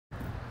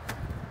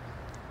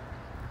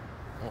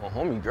Oh,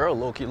 homie girl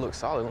low-key looks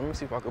solid. Let me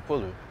see if I could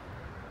pull her.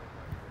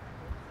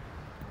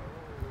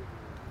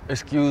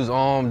 Excuse,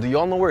 do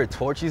y'all know where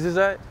Torchy's is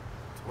at?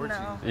 Torchy's?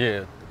 No.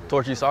 Yeah,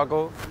 Torchy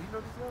Saco. You know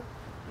this girl?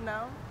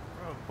 No.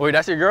 Bro. Wait,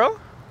 that's your girl?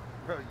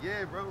 Bro,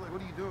 yeah, bro. Like,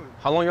 what are you doing?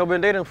 How long y'all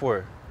been dating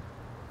for?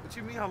 What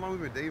you mean, how long we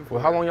been dating for?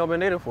 Well, how long y'all been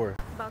dating for?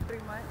 About 3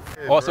 months.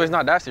 Yeah, oh, bro. so it's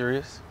not that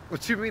serious?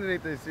 What you mean it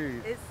ain't that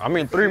serious? I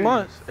mean, 3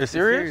 months. It's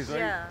serious? Right?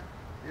 Yeah.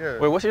 Yeah.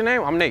 Wait, what's your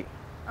name? I'm Nate.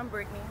 I'm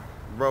Brittany.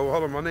 Bro,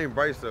 hold on. My name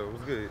Bryce, though.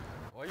 What's good?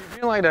 Why you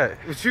being like that?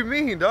 What you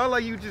mean, dog?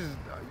 Like,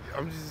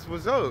 I'm just,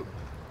 what's up?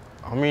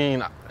 I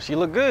mean, she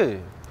look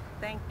good.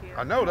 Thank you.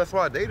 I know, that's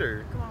why I date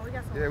her. Come on, we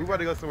got somewhere. Yeah, we about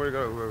to go somewhere to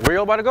go. Where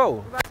y'all about to go? We're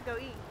about to go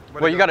eat.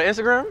 Wait, you got an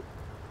Instagram?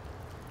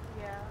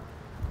 Yeah.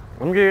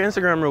 Let me get your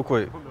Instagram real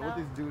quick. I don't know what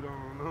this dude on.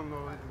 I don't know.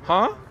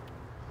 Huh?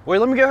 Wait,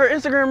 let me get her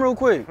Instagram real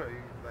quick.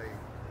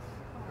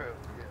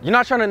 You're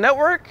not trying to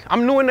network?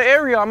 I'm new in the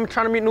area. I'm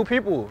trying to meet new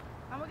people.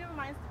 I'm gonna give her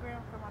my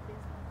Instagram for my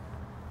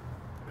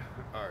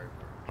business. All right.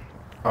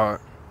 All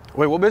right.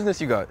 Wait, what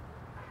business you got?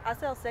 I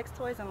sell sex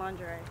toys and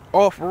lingerie.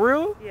 Oh, for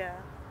real? Yeah.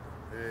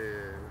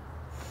 Yeah.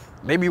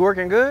 They be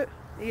working good?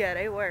 Yeah,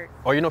 they work.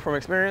 Oh, you know from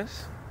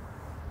experience?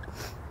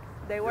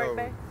 They work,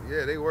 babe?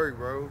 Yeah, they work,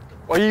 bro.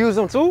 Oh, you use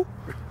them too?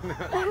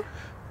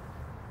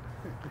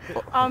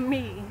 On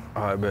me.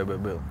 All right, bet.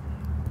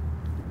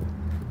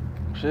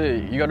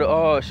 Shit, you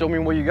gotta show me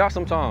what you got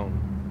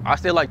sometime. I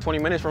stay like 20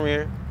 minutes from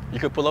here. You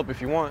could pull up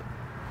if you want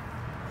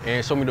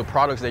and show me the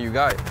products that you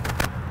got.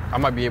 I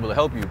might be able to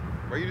help you.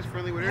 Are you just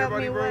friendly with Help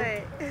everybody, me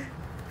bro? what?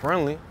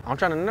 Friendly? I'm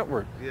trying to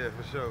network. Yeah,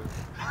 for sure.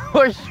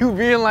 Why you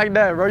being like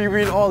that, bro? You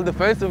being all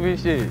defensive and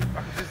shit.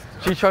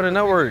 She trying to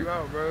network. You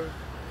out, bro.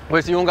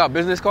 Wait, so you don't got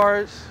business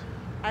cards?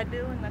 I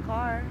do in the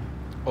car.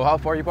 Oh, how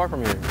far you park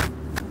from here?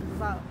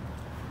 About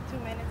 2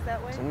 minutes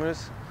that way. 2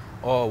 minutes?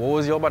 Oh, what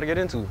was y'all about to get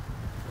into?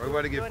 We're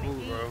about to get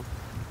food, bro.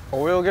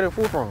 Oh, where y'all getting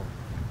food from?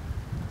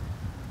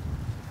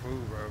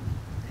 Food, bro.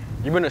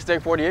 You been to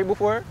Steak 48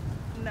 before?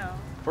 No.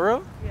 For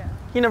real? Yeah.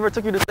 He never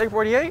took you to Steak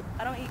 48?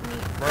 I don't eat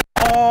meat.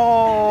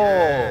 Oh,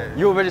 Yeah.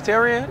 You a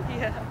vegetarian?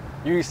 Yeah.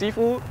 You eat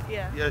seafood?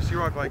 Yeah. Yeah, she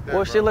rock like that,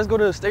 Well, bro. shit, let's go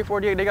to Steak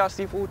 48. They got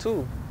seafood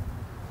too.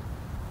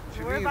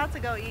 We're about to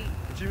go eat.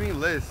 What you mean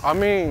list? I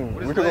mean,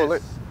 What is we could go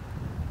list? late.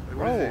 Like,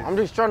 what is Bro, this? I'm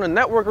just trying to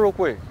network real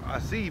quick. I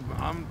see, but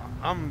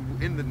I'm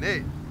in the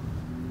net.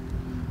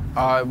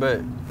 All right,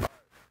 bet.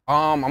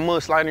 I'm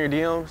gonna slide in your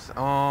DMs.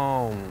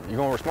 You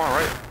gonna respond,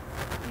 right?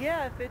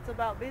 Yeah, if it's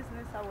about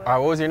business, I will. All right,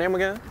 what was your name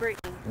again?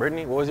 Brittany.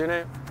 Brittany, what was your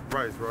name?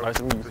 Bryce, bro. Nice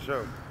to meet you. For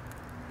sure.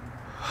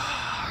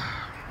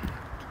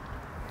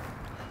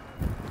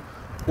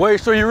 Wait,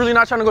 so you really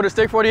not trying to go to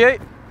Steak 48?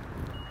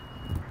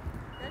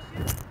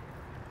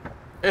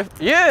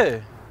 That's you? Yeah.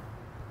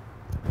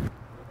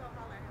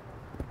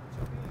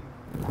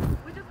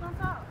 We just gonna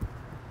talk.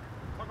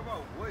 Talk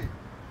about what?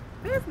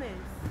 Business.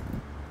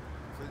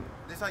 So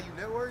this how you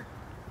network?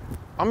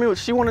 I mean,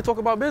 she want to talk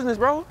about business,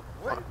 bro.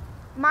 What?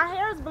 My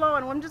hair's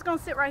blowing. I'm just gonna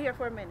sit right here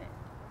for a minute.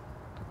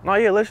 Nah,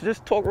 yeah, let's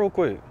just talk real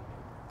quick.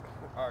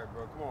 All right,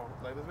 bro. Come on.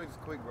 Like, let's make this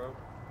quick, bro.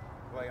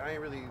 Like, I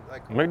ain't really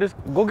like. Make this.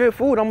 Go get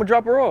food. I'm gonna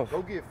drop her off.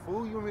 Go get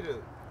food. You want me to?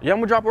 Yeah, I'm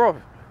gonna drop her off.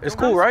 It's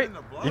cool, right?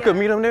 You could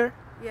meet him there.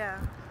 Yeah.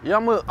 Yeah,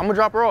 I'm gonna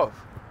drop her off.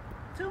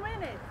 2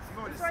 minutes. You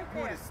want It's to? right You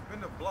want there. to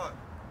spin the block?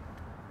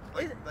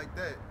 Like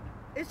that.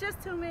 It's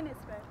just 2 minutes,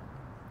 babe.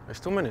 It's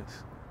 2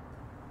 minutes.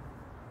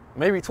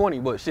 Maybe 20,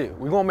 but shit,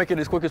 we're gonna make it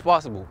as quick as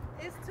possible.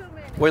 It's 2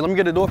 minutes. Wait, let me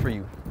get a door for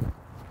you.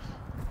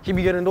 He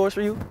be getting doors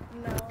for you?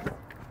 No.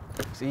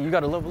 See, you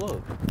gotta level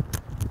up.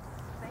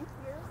 Thank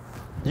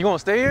you. You gonna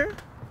stay here?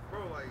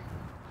 Bro, like.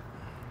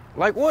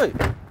 Like what?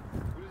 What is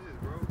this,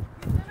 bro?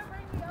 You're gonna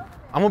bring me over there.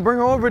 I'm gonna bring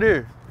her over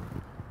there.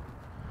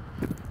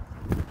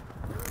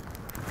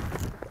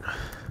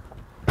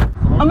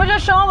 I'm gonna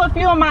just show him a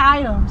few of my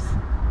items.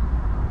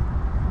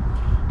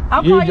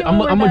 I'll call you I'm when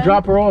we're gonna done.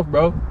 drop her off,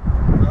 bro. I'm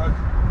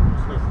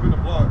just gonna spin the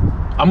block.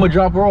 I'm gonna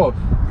drop her off.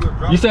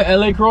 You said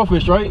LA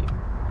crawfish, right?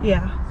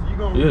 Yeah. So you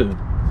gonna? Yeah.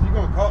 So you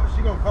gonna call?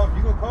 She gonna call?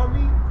 You gonna call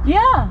me?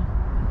 Yeah.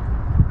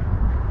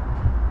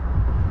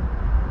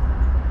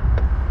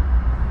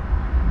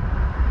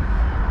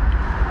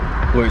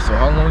 Wait, so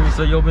how long you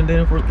say y'all been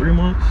dating for? 3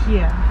 months?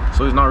 Yeah.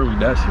 So it's not really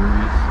that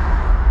serious.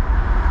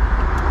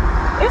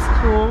 It's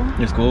cool.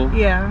 It's cool?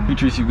 Yeah. He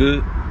treats you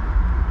good?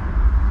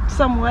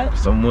 Somewhat.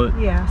 Somewhat?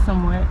 Yeah,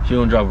 somewhat. She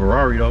don't drive a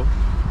Ferrari though?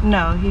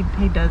 No, he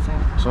doesn't.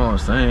 That's what I'm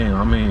saying.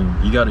 I mean,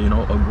 you gotta,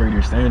 upgrade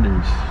your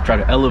standards. Try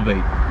to elevate.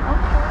 Okay.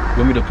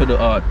 You want me to put the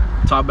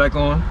top back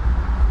on?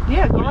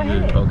 Yeah, go Or you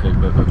ahead. good? Okay,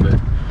 bet.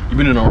 You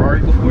been in a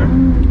Ferrari before?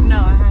 No,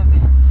 I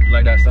haven't. You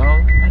like that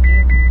sound? I do.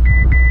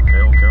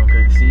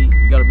 Okay. See,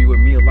 you gotta be with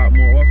me a lot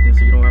more often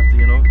so you don't have to,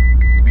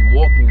 be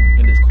walking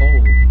in this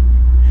cold.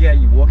 Yeah,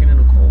 you walking in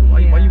the cold. Why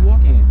you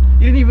walking?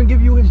 He didn't even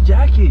give you his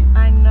jacket.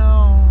 I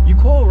know. You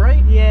cold,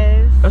 right?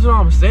 Yes. That's what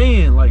I'm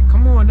saying. Like,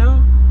 come on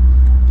now.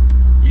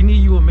 You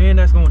need you a man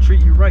that's gonna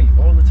treat you right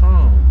all the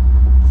time.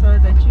 So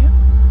is that you?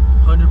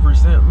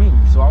 100% me.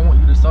 So I want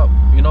you to stop,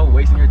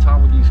 wasting your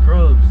time with these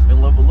scrubs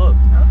and level up.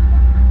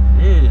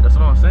 Okay. Yeah, that's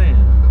what I'm saying.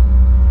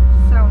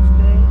 Sounds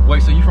good.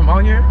 Wait, so you from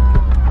out here?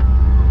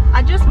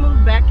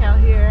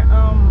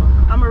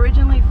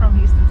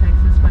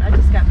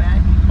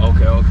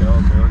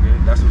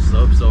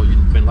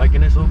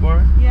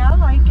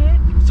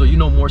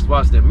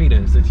 spots than me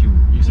then, since you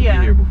used to be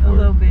here before. a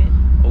little bit.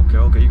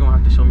 Okay, you're gonna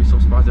have to show me some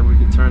spots that we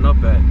can turn up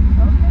at. Okay.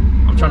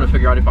 I'm trying to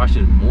figure out if I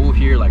should move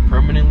here like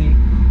permanently,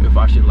 or if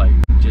I should like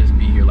just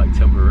be here like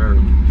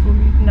temporarily. You feel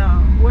me? No.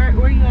 Where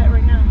are you at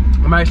right now?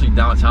 I'm actually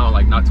downtown,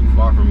 like not too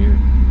far from here.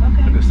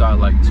 Okay. I could start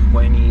like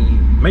 20,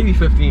 maybe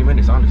 15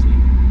 minutes, honestly.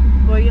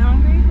 Well, you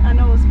hungry? I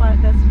know a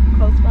spot that's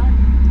close by.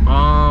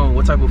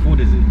 What type of food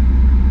is it?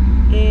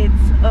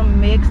 It's a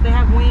mix. They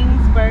have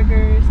wings,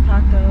 burgers,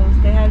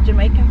 tacos. They have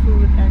Jamaican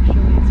food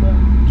actually as well.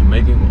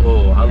 Jamaican?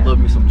 Oh, I Yeah. love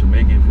me some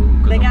Jamaican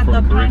food. They got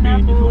the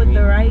pineapple with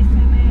the rice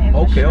in it. And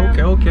Okay.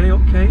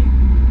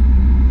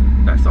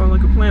 That sounds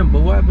like a plan,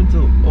 but what happened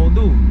to old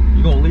dude?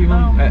 You gonna leave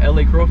him at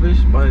LA Crawfish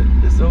by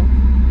itself?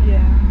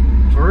 Yeah.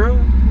 For real?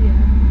 Yeah.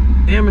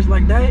 Damn, it's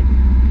like that?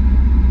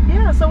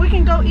 Yeah, so we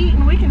can go eat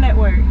and we can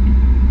network.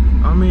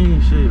 I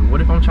mean, shit,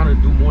 what if I'm trying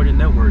to do more than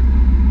network?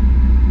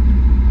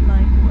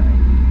 Like what?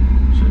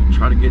 Should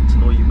try to get to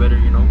know you better,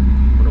 you know,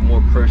 on a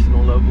more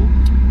personal level.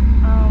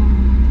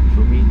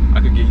 For me, I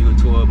could give you a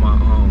tour of my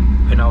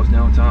penthouse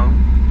downtown.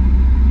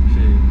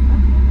 Shit.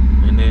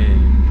 And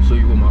then show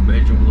you what my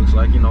bedroom looks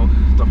like, you know,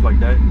 stuff like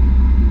that.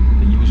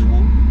 The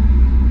usual.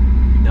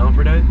 You down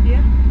for that?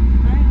 Yeah,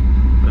 I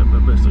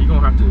am. But so you're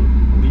gonna have to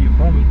leave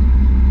homie.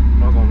 I'm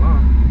not gonna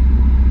lie.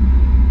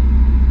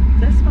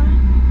 That's fine.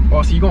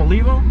 Oh, so you gonna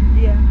leave him?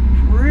 Yeah.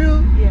 For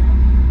real? Yeah.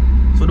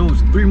 So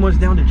those 3 months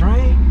down the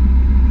drain?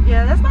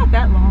 Yeah, that's not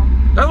that long.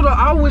 That's what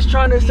I was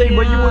trying to say,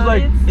 but you was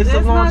like, it's a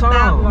long not time.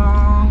 That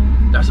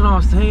long. That's what I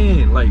was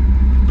saying. Like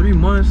 3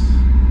 months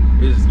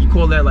is, you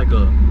call that like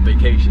a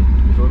vacation.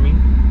 You feel me?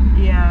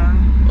 Yeah.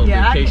 A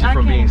vacation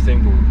from being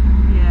single.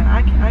 Yeah,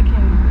 I can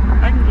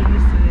get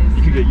used to this.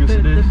 You can get used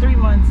to this? The 3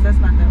 months, that's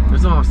not that long.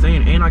 That's what I'm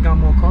saying. And I got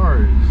more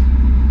cars.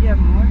 You have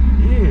more?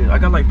 Yeah, I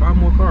got like 5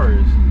 more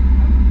cars.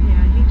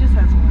 Yeah, he just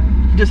has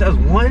one. He just has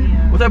one?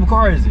 Yeah. What type of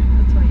car is it?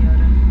 A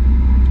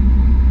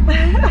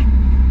Toyota.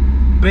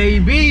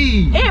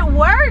 Baby! It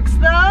works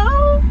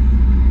though.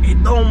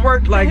 It don't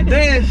work like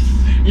this.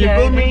 You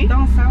feel me? It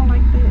don't sound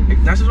like this.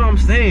 That's what I'm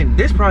saying.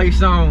 This probably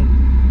sound,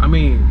 I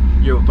mean,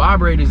 your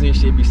vibrators and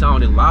shit be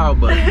sounding loud,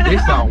 but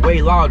this sound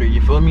way louder,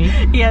 you feel me?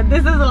 Yeah, this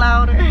is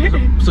louder.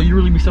 So you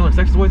really be selling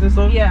sex toys and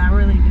stuff? Yeah, I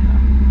really do.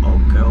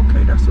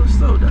 Okay, that's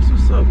what's up,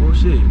 well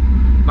shit.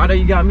 Now that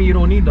you got me, you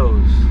don't need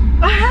those.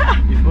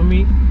 You feel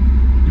me?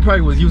 You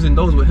probably was using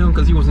those with him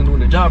because he wasn't doing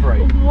the job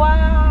right.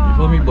 Wow. You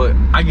feel me? But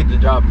I get the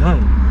job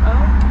done.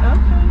 Oh,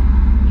 okay.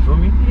 You feel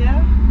me?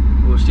 Yeah.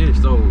 Well shit,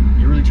 so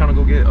you really trying to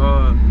go get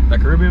that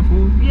Caribbean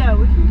food? Yeah,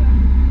 we can go.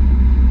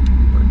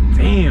 But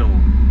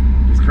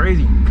damn, it's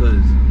crazy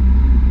because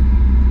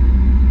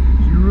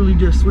you really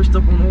just switched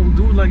up on old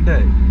dude like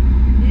that.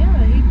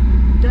 Yeah, he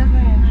doesn't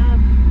have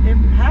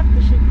half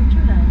the shit that you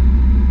have.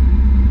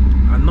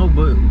 I know,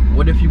 but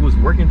what if he was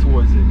working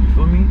towards it? You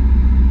feel me?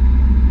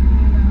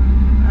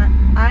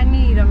 No, I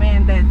need a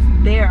man that's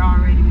there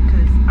already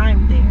because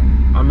I'm there.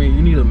 I mean,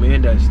 you need a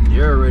man that's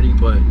there already,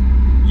 but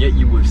yet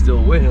you was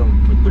still with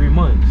him for 3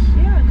 months.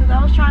 Yeah, because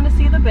I was trying to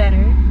see the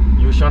better.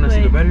 You was trying to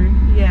see the better?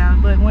 Yeah,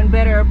 but when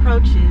better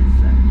approaches,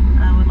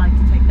 I would like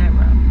to take that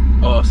route.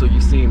 Oh, so you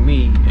seen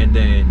me and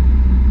then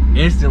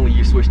instantly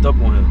you switched up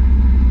on him.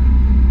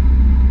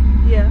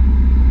 Yeah.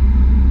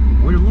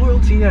 Where the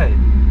loyalty at?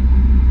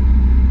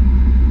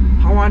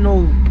 How I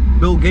know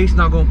Bill Gates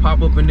not gonna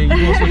pop up and then you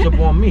gonna switch up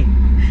on me?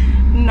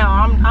 No,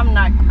 I'm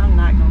not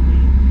gonna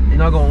leave. You're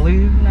not gonna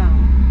leave? No.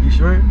 You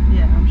sure?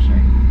 Yeah, I'm sure.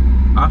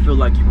 I feel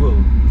like you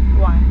will.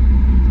 Why?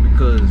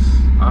 Because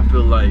I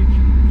feel like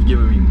you're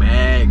giving me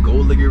mad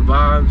gold digger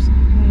vibes.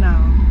 No.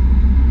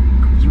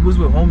 You was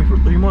with homie for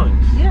 3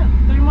 months. Yeah,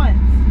 3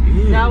 months.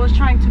 Yeah. I was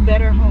trying to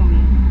better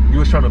homie. You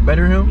was trying to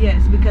better him?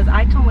 Yes, because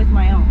I come with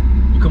my own.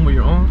 You come with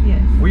your own?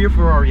 Yes. Where your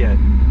Ferrari at?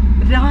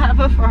 I don't have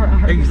a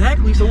Ferrari.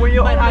 Exactly, so where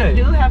your But own I at?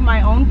 do have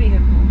my own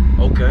vehicle.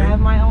 Okay. I have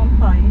my own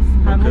place.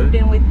 I Okay. moved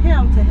in with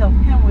him to help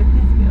him with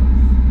his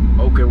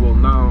bills. Okay, well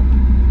now,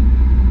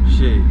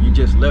 shit, you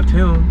just left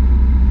him,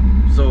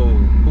 so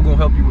who gonna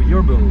help you with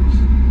your bills?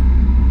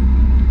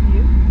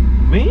 You?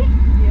 Me?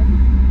 Yeah.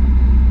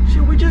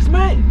 Shit, we just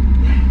met.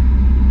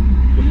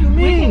 What do you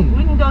mean?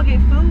 We can go get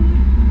food.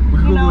 We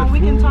can You go know, get we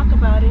can food? talk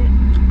about it.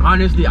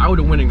 Honestly, I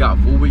would've went and got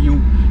food with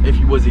you if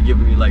you wasn't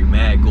giving me like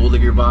mad gold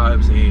digger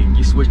vibes and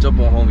you switched up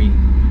on homie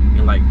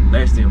in like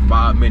less than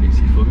 5 minutes,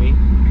 you feel me?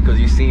 Because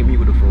you seen me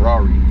with a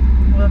Ferrari.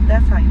 Well, if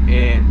that's how you feel.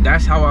 And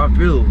that's how I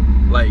feel.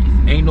 Like,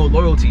 ain't no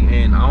loyalty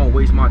and I don't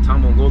waste my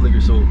time on gold digger,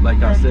 so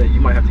like I said,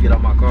 you might have to get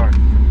out my car.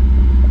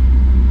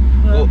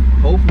 Well,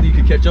 hopefully you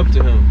can catch up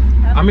to him.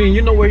 I mean,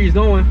 you know where he's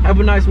going. Have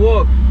a nice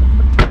walk.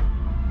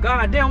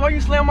 God damn, why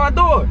you slam my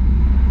door?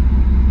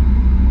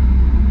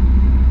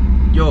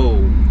 Yo,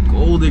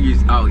 gold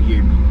diggers out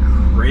here be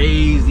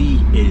crazy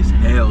as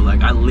hell.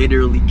 Like, I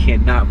literally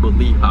cannot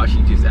believe how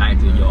she just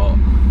acted, y'all.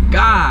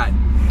 God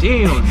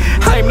damn.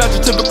 I am not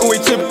your typical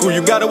atypical.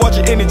 You gotta watch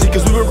your energy,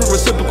 cause we were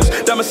reciprocals.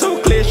 Diamonds so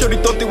clear, shorty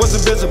thought they was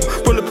invisible.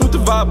 Bulletproof the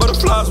vibe,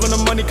 butterflies when the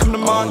money come to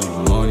mind.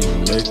 Only money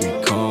make me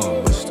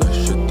calm. It's the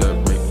shit that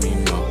make me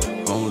numb.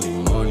 Only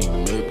money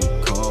make me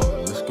calm.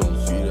 Let's go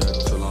see that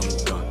till I'm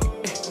done.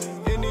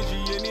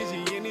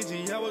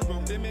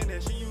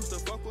 that she used to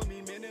fuck